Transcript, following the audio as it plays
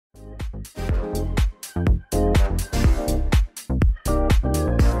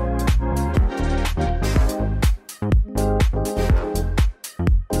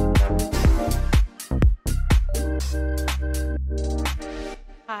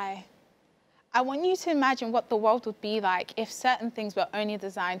I want you to imagine what the world would be like if certain things were only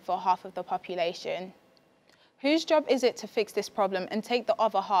designed for half of the population. Whose job is it to fix this problem and take the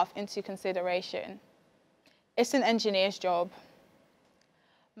other half into consideration? It's an engineer's job.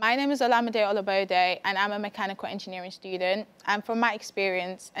 My name is Olamide Olabode, and I'm a mechanical engineering student. And from my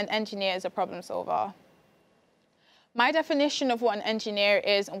experience, an engineer is a problem solver. My definition of what an engineer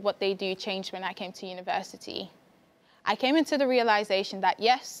is and what they do changed when I came to university. I came into the realization that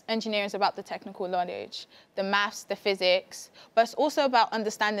yes, engineering is about the technical knowledge, the maths, the physics, but it's also about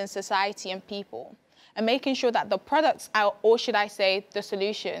understanding society and people and making sure that the products, or should I say, the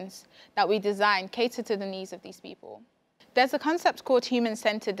solutions that we design cater to the needs of these people. There's a concept called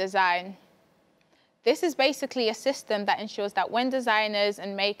human-centered design. This is basically a system that ensures that when designers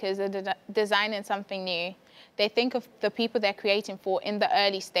and makers are designing something new, they think of the people they're creating for in the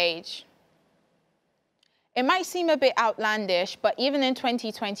early stage. It might seem a bit outlandish, but even in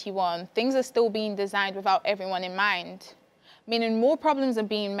 2021, things are still being designed without everyone in mind, meaning more problems are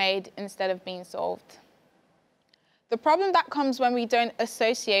being made instead of being solved. The problem that comes when we don't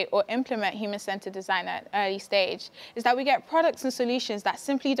associate or implement human-centered design at an early stage is that we get products and solutions that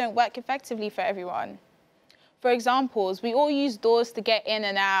simply don't work effectively for everyone. For examples, we all use doors to get in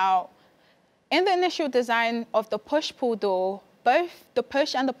and out. In the initial design of the push-pull door, both the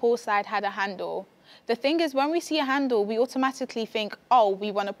push and the pull side had a handle. The thing is, when we see a handle, we automatically think, oh,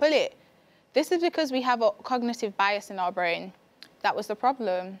 we want to pull it. This is because we have a cognitive bias in our brain. That was the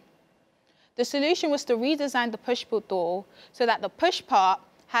problem. The solution was to redesign the push-pull door so that the push part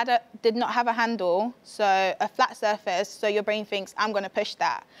did not have a handle, so a flat surface, so your brain thinks, I'm going to push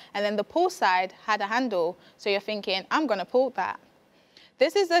that. And then the pull side had a handle, so you're thinking, I'm going to pull that.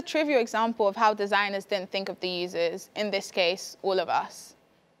 This is a trivial example of how designers didn't think of the users, in this case, all of us.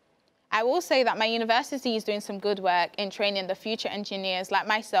 I will say that my university is doing some good work in training the future engineers like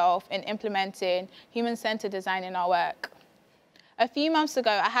myself in implementing human-centered design in our work. A few months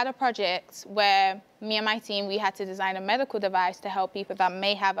ago, I had a project where me and my team, we had to design a medical device to help people that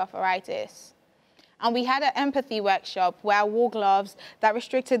may have arthritis. And we had an empathy workshop where I wore gloves that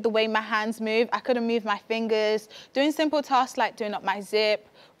restricted the way my hands move. I couldn't move my fingers. Doing simple tasks like doing up my zip,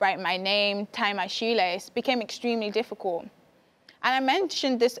 writing my name, tying my shoelace became extremely difficult. And I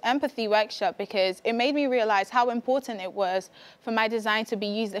mentioned this empathy workshop because it made me realize how important it was for my design to be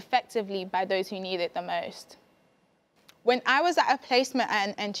used effectively by those who need it the most. When I was at a placement at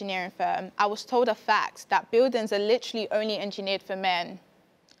an engineering firm, I was told a fact that buildings are literally only engineered for men.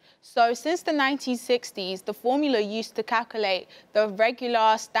 So since the 1960s, the formula used to calculate the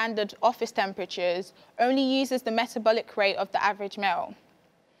regular standard office temperatures only uses the metabolic rate of the average male.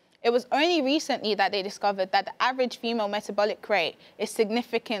 It was only recently that they discovered that the average female metabolic rate is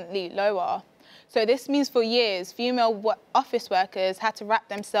significantly lower. So this means for years, female office workers had to wrap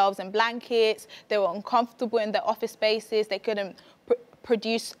themselves in blankets, they were uncomfortable in their office spaces, they couldn't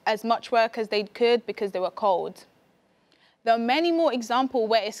produce as much work as they could because they were cold. There are many more examples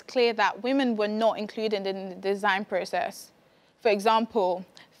where it's clear that women were not included in the design process. For example,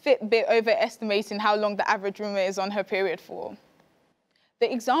 Fitbit overestimating how long the average woman is on her period for.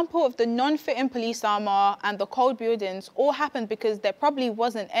 The example of the non-fitting police armor and the cold buildings all happened because there probably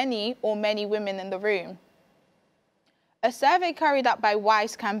wasn't any or many women in the room. A survey carried out by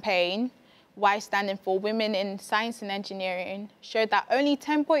WISE campaign, WISE standing for Women in Science and Engineering, showed that only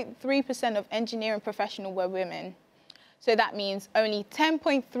 10.3% of engineering professionals were women. So that means only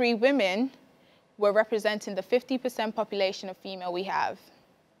 10.3 women were representing the 50% population of female we have.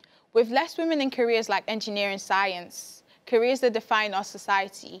 With less women in careers like engineering science, careers that define our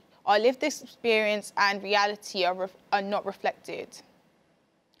society, our lived experience and reality are not reflected.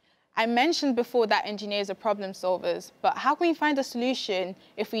 I mentioned before that engineers are problem solvers, but how can we find a solution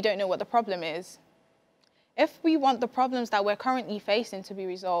if we don't know what the problem is? If we want the problems that we're currently facing to be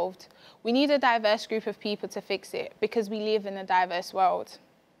resolved, we need a diverse group of people to fix it because we live in a diverse world.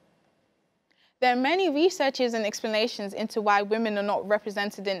 There are many researches and explanations into why women are not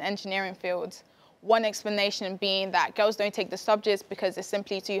represented in engineering fields. One explanation being that girls don't take the subjects because it's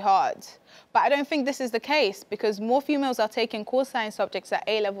simply too hard. But I don't think this is the case because more females are taking core science subjects at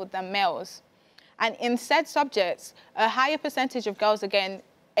A-level than males. And in said subjects, a higher percentage of girls are getting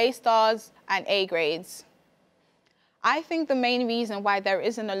A stars and A grades. I think the main reason why there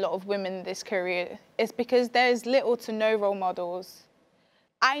isn't a lot of women in this career is because there is little to no role models.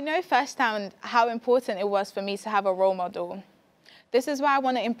 I know firsthand how important it was for me to have a role model. This is why I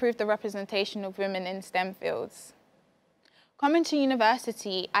want to improve the representation of women in STEM fields. Coming to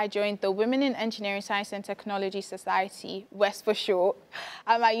university, I joined the Women in Engineering, Science and Technology Society, WEST for short,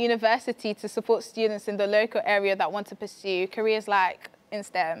 at my university to support students in the local area that want to pursue careers like in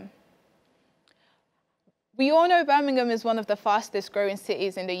STEM. We all know Birmingham is one of the fastest growing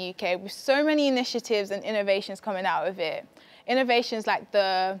cities in the UK, with so many initiatives and innovations coming out of it. Innovations like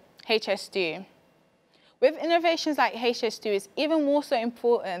the HS2. With innovations like HS2, it's even more so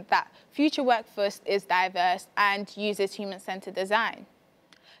important that future workforce is diverse and uses human-centered design.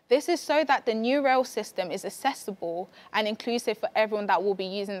 This is so that the new rail system is accessible and inclusive for everyone that will be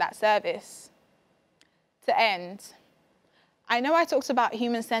using that service. To end, I know I talked about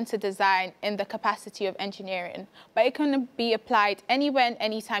human-centered design in the capacity of engineering, but it can be applied anywhere and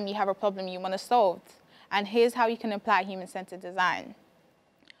anytime you have a problem you want to solve. And here's how you can apply human-centered design.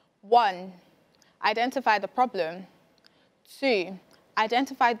 1, identify the problem. 2,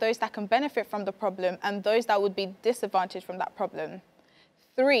 identify those that can benefit from the problem and those that would be disadvantaged from that problem.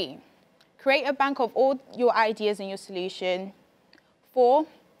 3, create a bank of all your ideas and your solution. 4,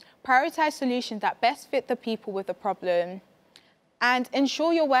 prioritize solutions that best fit the people with the problem. And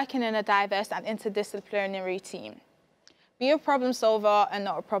ensure you're working in a diverse and interdisciplinary team. Be a problem solver and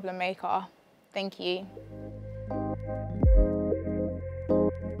not a problem maker. Thank you.